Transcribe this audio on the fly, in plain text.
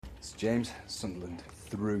It's James, Sunderland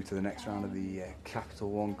through to the next round of the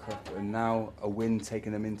Capital One Cup, and now a win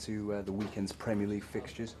taking them into the weekend's Premier League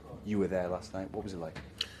fixtures. You were there last night. What was it like?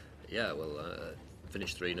 Yeah, well,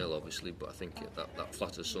 finished 3-0 obviously, but I think that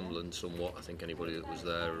flatters Sunderland somewhat. I think anybody that was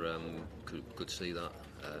there could see that.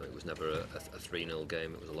 It was never a 3-0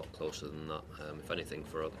 game, it was a lot closer than that. If anything,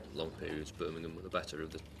 for long periods, Birmingham were the better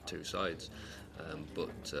of the two sides.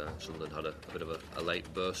 But Sunderland had a bit of a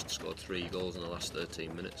late burst, scored 3 goals in the last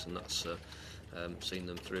 13 minutes, and that's seen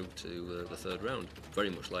them through to the third round.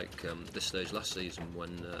 Very much like this stage last season,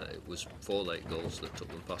 when it was 4 late goals that took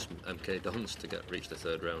them past MK Dons to reach the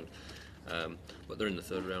third round. But they're in the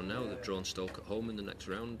third round now. They've drawn Stoke at home in the next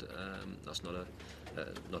round. That's not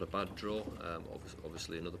a bad draw.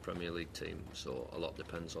 Obviously another Premier League team, so a lot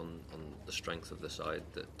depends on the strength of the side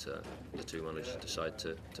that the two managers decide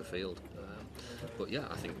to field. But yeah,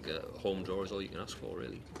 I think home draw is all you can ask for,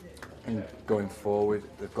 really. And going forward,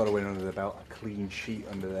 they've got a win under their belt, a clean sheet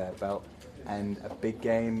under their belt, and a big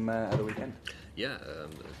game at the weekend. Yeah,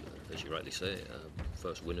 as you rightly say,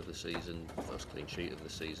 first win of the season, first clean sheet of the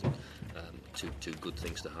season. Two good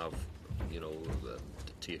things to have,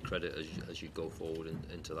 to your credit as you go forward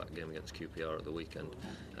into that game against QPR at the weekend.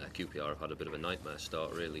 QPR have had a bit of a nightmare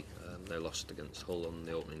start, really. They lost against Hull on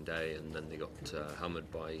the opening day, and then they got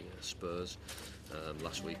hammered by Spurs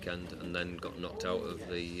last weekend, and then got knocked out of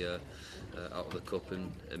the cup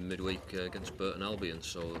in midweek against Burton Albion.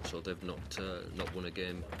 So they've not won a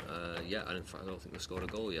game yet, and in fact I don't think they've scored a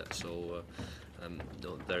goal yet. So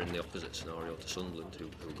they're in the opposite scenario to Sunderland, who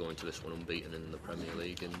are going to this one unbeaten in the Premier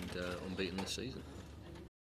League and unbeaten this season.